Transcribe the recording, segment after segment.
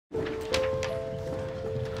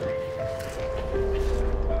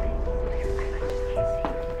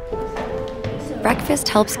Breakfast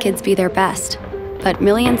helps kids be their best, but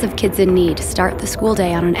millions of kids in need start the school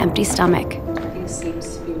day on an empty stomach. It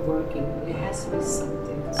seems to be working. It has to be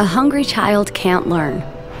something. A hungry child can't learn,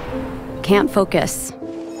 can't focus,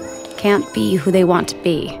 can't be who they want to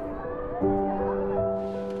be.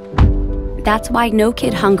 That's why No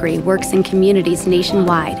Kid Hungry works in communities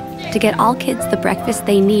nationwide to get all kids the breakfast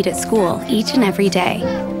they need at school each and every day.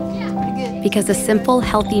 Because a simple,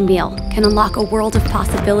 healthy meal can unlock a world of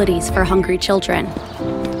possibilities for hungry children.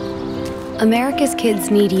 America's kids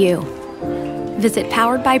need you. Visit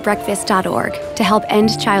poweredbybreakfast.org to help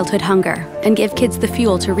end childhood hunger and give kids the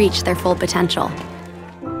fuel to reach their full potential.